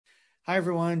Hi,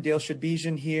 everyone. Dale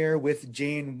Shadbegian here with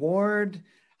Jane Ward.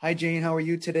 Hi, Jane. How are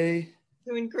you today?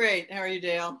 Doing great. How are you,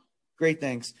 Dale? Great,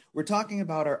 thanks. We're talking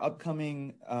about our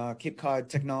upcoming Cape Cod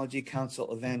Technology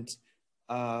Council event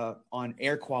on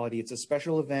air quality. It's a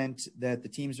special event that the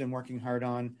team's been working hard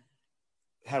on.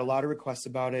 Had a lot of requests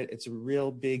about it. It's a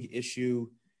real big issue.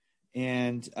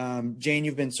 And Jane,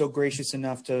 you've been so gracious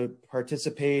enough to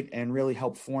participate and really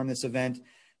help form this event.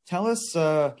 Tell us,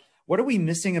 what are we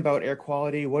missing about air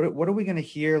quality? What are we going to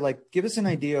hear? Like, give us an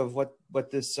idea of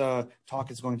what this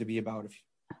talk is going to be about.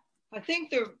 I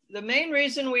think the main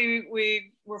reason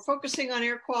we're focusing on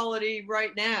air quality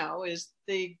right now is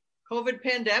the COVID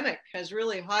pandemic has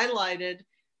really highlighted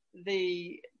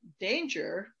the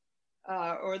danger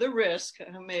or the risk,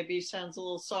 maybe sounds a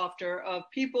little softer, of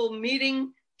people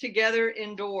meeting together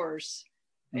indoors,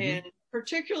 and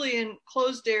particularly in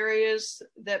closed areas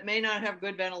that may not have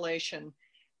good ventilation.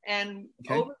 And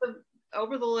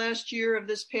over the last year of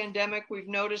this pandemic, we've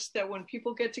noticed that when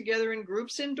people get together in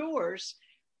groups indoors,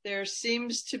 there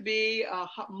seems to be a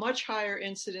much higher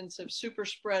incidence of super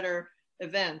spreader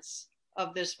events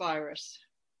of this virus.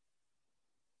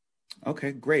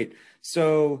 Okay, great.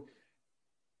 So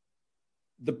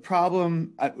the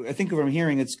problem, I think what I'm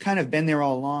hearing, it's kind of been there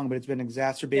all along, but it's been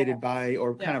exacerbated by,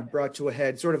 or kind of brought to a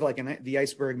head, sort of like the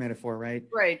iceberg metaphor, right?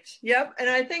 Right. Yep. And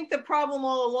I think the problem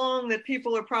all along that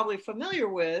people are probably familiar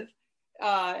with,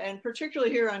 and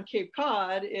particularly here on Cape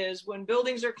Cod, is when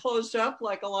buildings are closed up,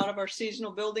 like a lot of our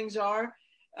seasonal buildings are,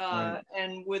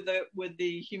 and with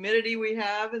the humidity we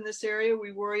have in this area,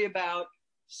 we worry about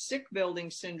sick building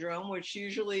syndrome, which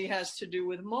usually has to do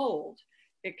with mold.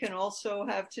 It can also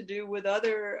have to do with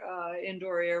other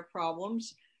indoor air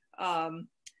problems,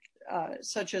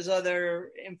 such as other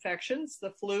infections.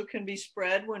 The flu can be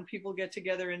spread when people get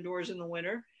together indoors in the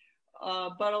winter.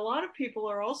 But a lot of people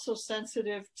are also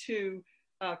sensitive to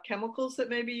chemicals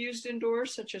that may be used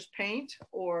indoors, such as paint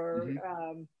or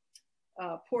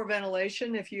poor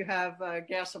ventilation if you have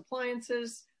gas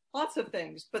appliances, lots of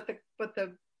things. But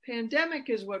the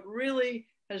pandemic is what really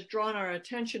has drawn our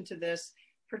attention to this,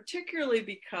 particularly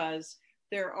because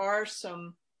there are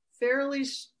some fairly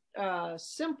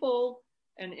simple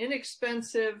and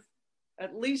inexpensive,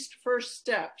 at least first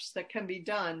steps that can be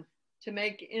done to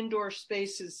make indoor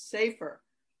spaces safer,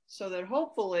 so that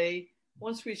hopefully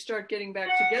once we start getting back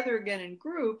together again in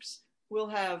groups, we'll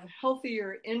have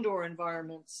healthier indoor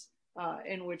environments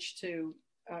in which to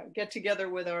get together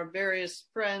with our various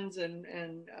friends and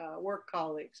work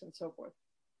colleagues and so forth.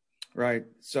 Right.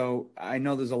 So I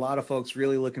know there's a lot of folks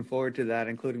really looking forward to that,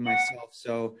 including myself.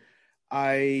 So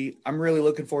I'm really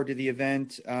looking forward to the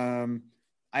event.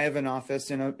 I have an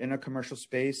office in a commercial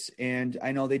space, and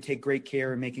I know they take great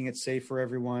care in making it safe for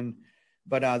everyone.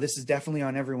 But this is definitely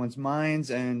on everyone's minds,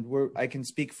 and I can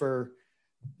speak for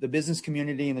the business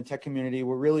community and the tech community.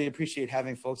 We really appreciate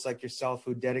having folks like yourself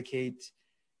who dedicate,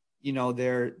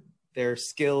 their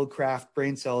skill, craft,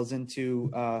 brain cells into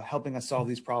helping us solve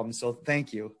these problems. So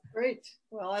thank you. Great.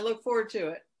 Well, I look forward to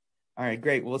it. All right,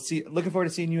 great. Looking forward to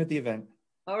seeing you at the event.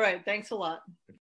 All right. Thanks a lot.